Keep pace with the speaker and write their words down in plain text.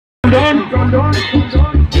Lund.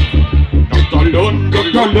 Doktor Lund,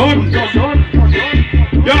 Doktor Lund.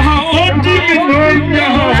 Jeg har ondt i min mund, jeg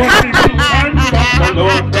har ondt i min hand. Doktor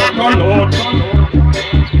Lund, Doktor Lund.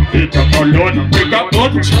 Doktor Lund, det gør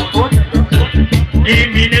ondt i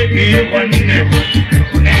mine øjne.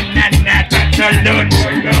 Doktor Lund,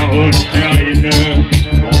 det gør ondt herinde,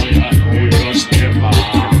 hvor jeg hører stemmer.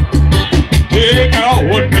 Det gør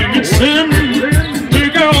ondt i mit sind, det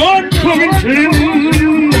gør ondt på min kind,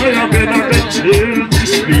 og jeg vender den til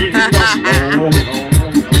svin og slår,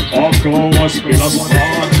 og går og spiller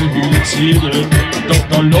smarte hele tiden.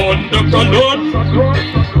 Doktor Lund, Doktor Lund,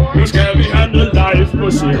 nu skal vi have noget live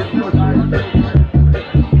musik.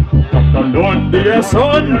 Doktor Lund, det er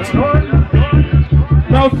sundt,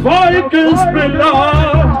 når folket spiller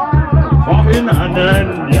for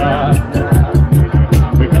hinanden, ja.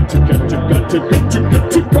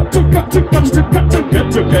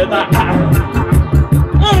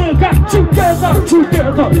 Together.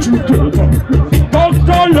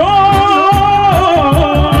 Doktor Lund,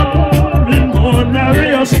 min mund er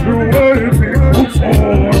ved at sluge i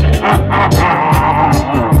mikrofon.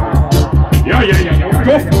 Ja.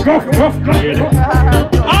 Guf, det er det.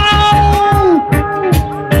 Au!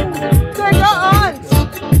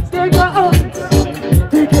 Det gør ondt.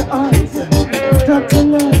 Doktor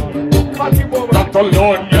Lund. Doktor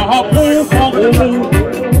Lund, jeg har brug for ro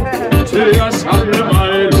til at samle mig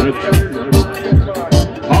lidt.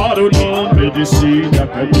 Har du noget medicin, jeg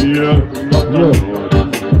kan give? Doktor Lund.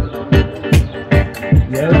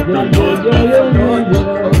 Doktor Lund.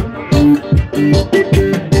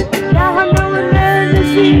 Jeg har noget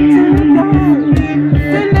medicin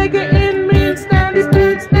til lægge ind min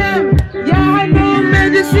stemme. Jeg har noget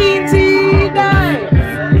medicin til dig.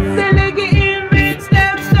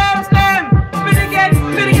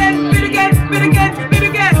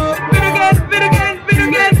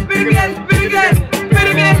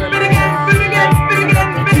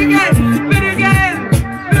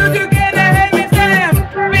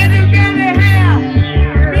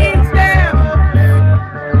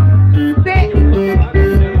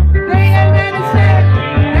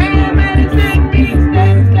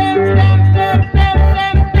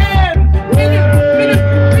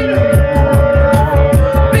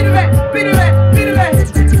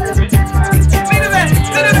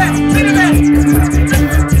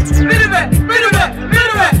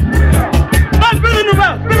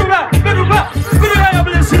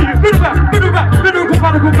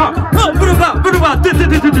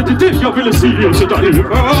 Jeg ville sige til dig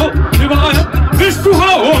før, det var, hvis du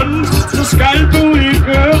har ondt, så skal du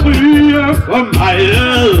ikke ryge for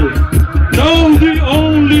meget. No, the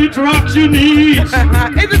only drugs you need is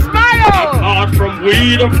a smile. Apart from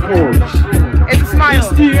weed, of course. It's a smile. It's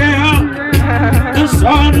the air, the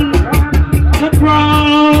sun, the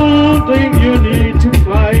grounding you need to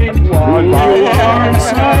find while you are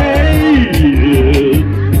inside.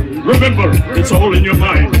 Remember, it's all in your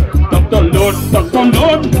mind. Doktor Lund, Doktor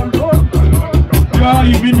Lund. Jeg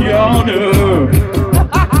i min hjerne.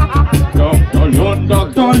 Doktor Lund,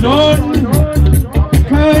 Doktor Lund.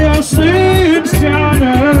 Kan jeg se en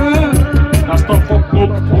stjerne? Der står for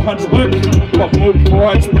på hans ryg, for på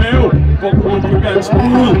hans mave, for i hans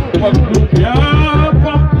hoved, for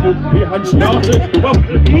i hans hjerte, for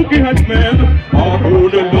i hans mave, og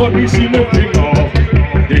Ole Lund i sine fingre.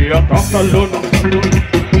 Det er Doktor Lund.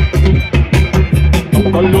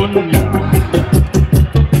 Doktor Lund, ja.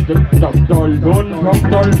 Doktor Lund,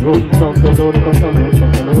 Doktor Lund, Doktor Lund, Doktor Lund,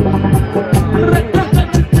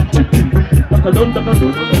 Doktor Lund, Doktor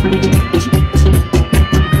Lund.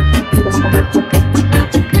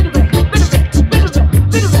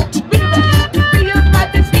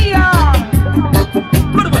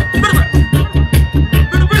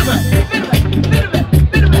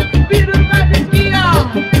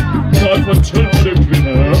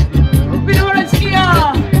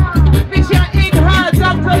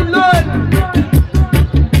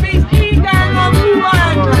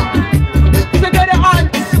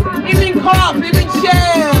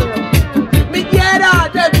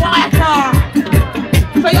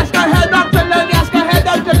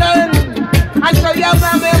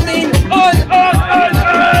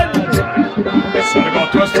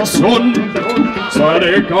 Så er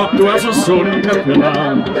det godt, du er så sund,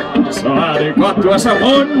 kapellan. Så er det godt, du er så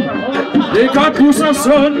rund. Det er godt, du er så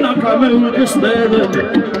sund at komme ud på stedet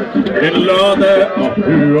en lørdag og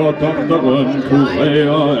høre doktoren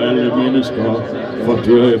kurere alle mennesker, for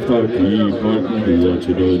derefter at give folken videre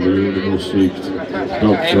til noget levende musik.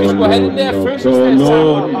 Doktor Lund, Doktor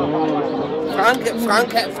Lund.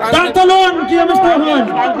 Doktor Lund, giv ham en stor hånd.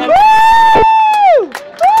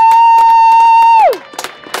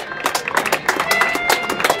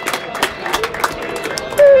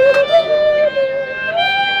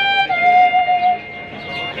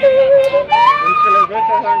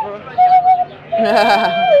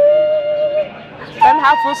 Den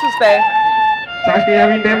har fødselsdag. Tak skal I have,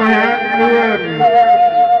 mine damer og herrer.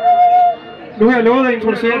 Nu har jeg lovet at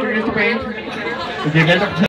introducere det næste band. Det bliver valgt